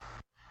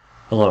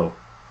Hello,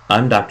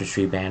 I'm Dr.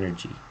 Sri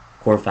Banerjee,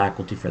 core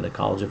faculty for the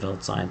College of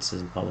Health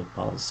Sciences and Public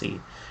Policy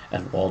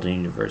at Walden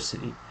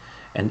University.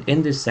 And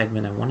in this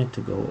segment, I wanted to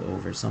go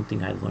over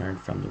something I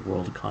learned from the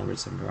World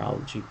Congress of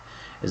Neurology,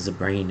 is the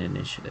BRAIN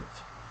Initiative.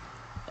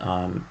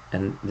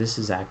 And this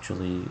is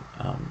actually,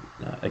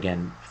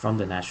 again, from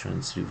the National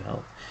Institute of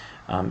Health.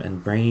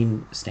 And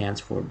BRAIN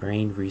stands for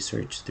Brain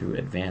Research Through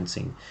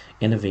Advancing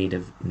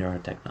Innovative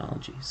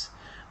Neurotechnologies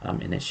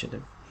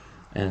Initiative.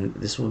 And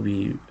this will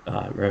be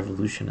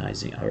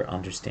revolutionizing our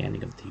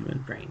understanding of the human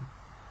brain.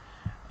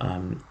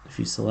 If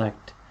you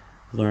select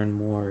learn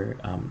more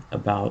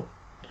about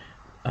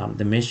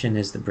the mission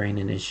is the BRAIN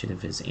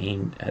Initiative is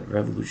aimed at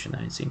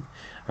revolutionizing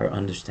our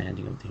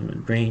understanding of the human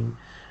brain.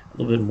 A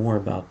little bit more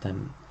about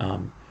them.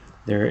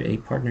 They're a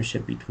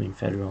partnership between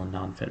federal and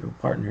non-federal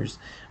partners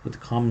with the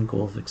common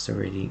goal of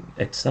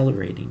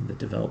accelerating the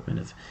development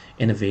of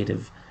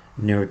innovative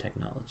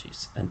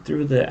neurotechnologies. And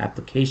through the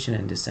application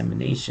and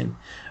dissemination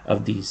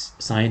of these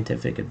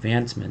scientific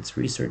advancements,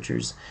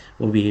 researchers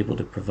will be able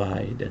to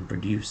provide and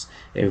produce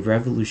a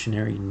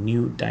revolutionary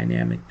new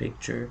dynamic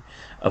picture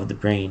of the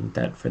brain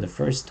that for the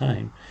first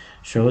time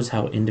shows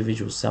how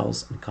individual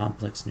cells and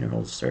complex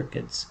neural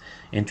circuits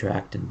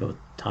interact in both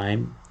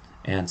time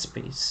and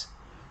space.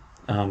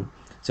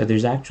 So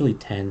there's actually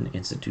 10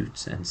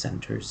 institutes and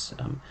centers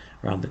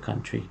around the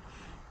country,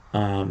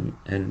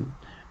 and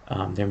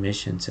their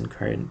missions and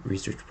current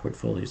research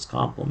portfolios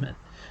complement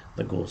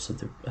the goals of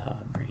the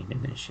BRAIN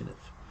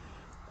Initiative.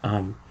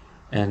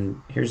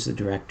 And here's the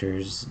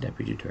directors,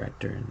 deputy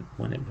director, and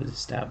when it was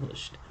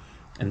established.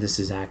 And this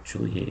is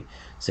actually a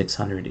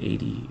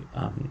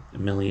 $680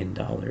 million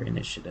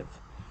initiative.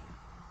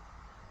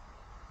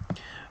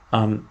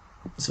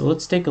 So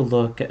let's take a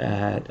look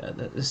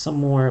at some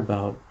more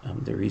about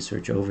the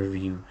research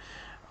overview.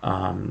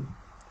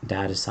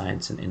 Data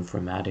science and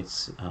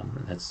informatics,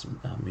 that's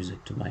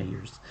music to my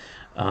ears,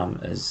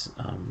 as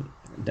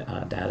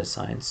data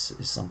science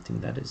is something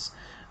that is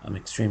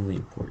extremely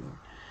important.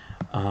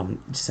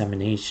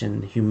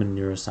 Dissemination, human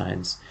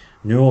neuroscience,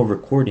 neural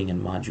recording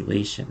and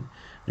modulation,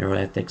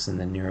 neuroethics and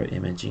the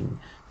neuroimaging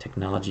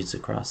technologies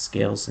across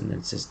scales and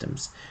then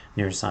systems,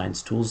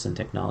 neuroscience tools and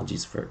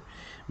technologies for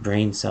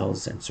brain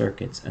cells and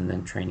circuits, and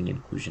then training,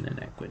 inclusion, and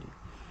equity.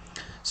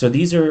 So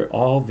these are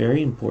all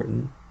very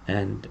important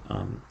and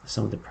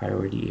some of the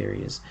priority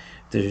areas.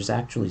 There's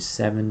actually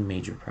 7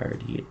 major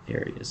priority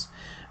areas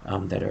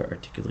that are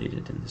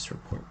articulated in this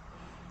report.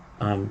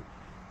 I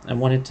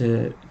wanted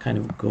to kind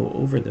of go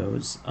over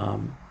those.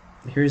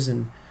 Here's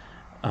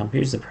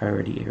the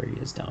priority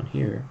areas down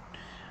here,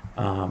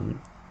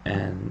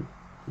 and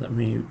let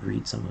me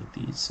read some of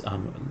these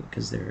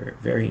because they're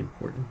very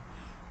important.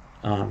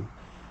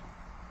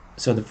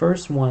 So the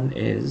first one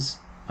is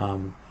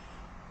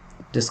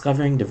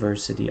discovering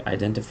diversity,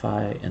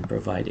 identify and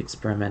provide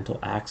experimental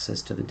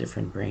access to the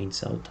different brain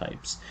cell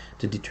types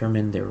to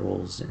determine their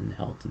roles in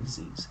health and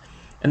disease.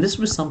 And this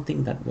was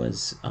something that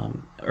was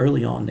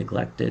early on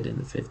neglected in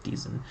the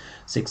 50s and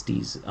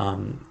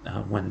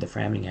 60s when the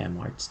Framingham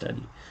Heart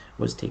Study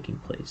was taking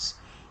place.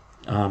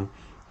 And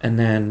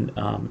then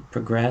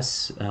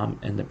progress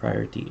in the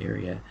priority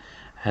area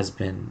has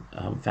been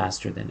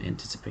faster than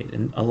anticipated.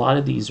 And a lot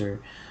of these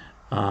are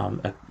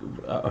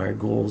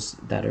goals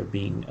that are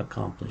being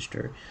accomplished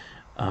or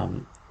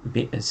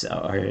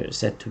are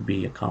set to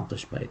be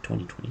accomplished by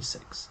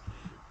 2026.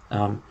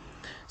 So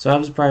that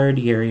was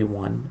priority area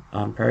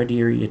 1. Priority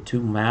area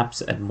 2,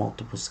 maps at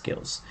multiple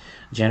scales.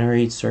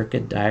 Generate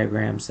circuit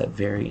diagrams that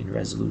vary in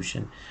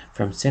resolution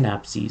from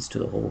synapses to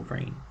the whole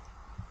brain.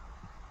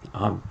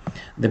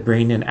 The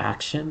brain in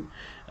action,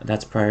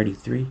 that's priority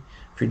 3.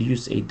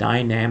 Produce a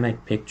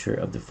dynamic picture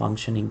of the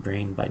functioning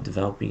brain by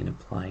developing and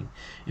applying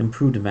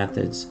improved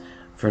methods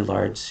for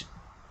large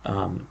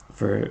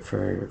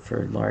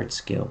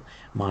scale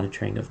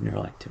monitoring of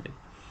neural activity.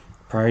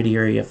 Priority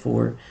area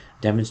 4,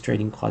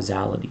 demonstrating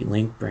causality,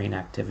 link brain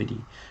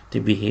activity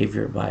to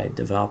behavior by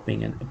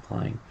developing and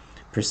applying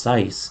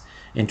precise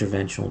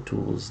interventional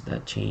tools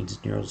that change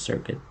neural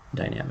circuit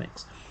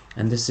dynamics.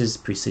 And this is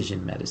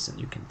precision medicine,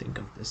 you can think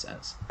of this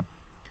as.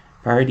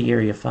 Priority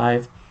area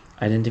 5,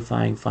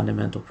 identifying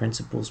fundamental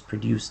principles,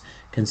 produce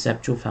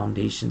conceptual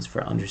foundations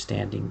for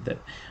understanding the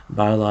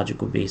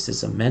biological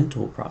basis of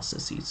mental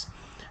processes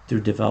through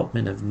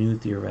development of new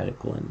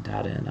theoretical and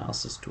data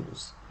analysis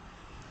tools.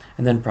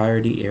 And then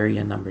priority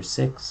area number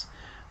 6,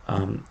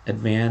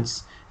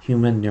 advance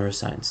human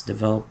neuroscience,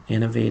 develop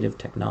innovative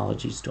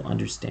technologies to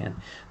understand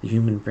the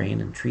human brain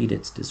and treat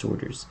its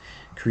disorders,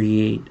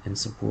 create and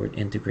support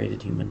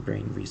integrated human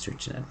brain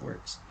research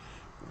networks.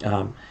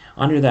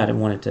 Under that, I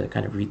wanted to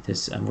kind of read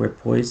this. We're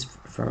poised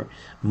for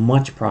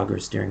much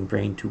progress during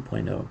BRAIN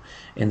 2.0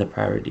 in the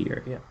priority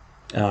area.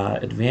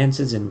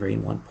 Advances in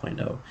BRAIN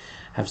 1.0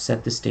 have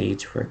set the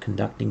stage for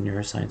conducting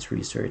neuroscience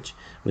research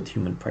with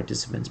human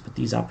participants, but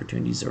these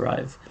opportunities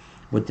arrive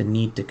with the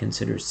need to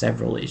consider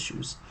several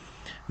issues.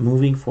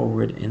 Moving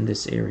forward in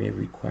this area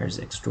requires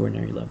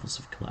extraordinary levels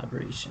of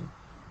collaboration.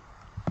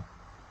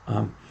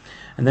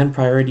 And And then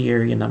priority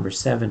area number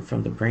 7,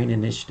 from the brain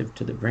initiative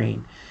to the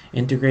brain,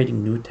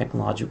 integrating new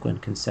technological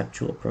and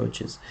conceptual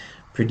approaches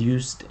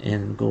produced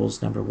in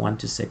goals number 1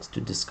 to 6 to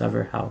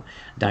discover how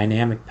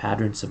dynamic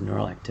patterns of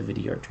neural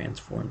activity are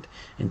transformed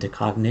into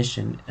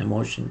cognition,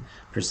 emotion,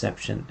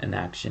 perception, and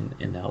action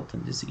in health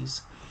and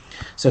disease.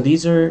 So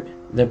these are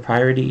the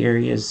priority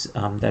areas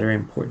that are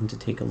important to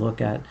take a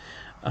look at.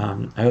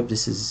 I hope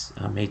this has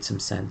made some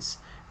sense.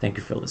 Thank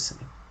you for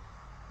listening.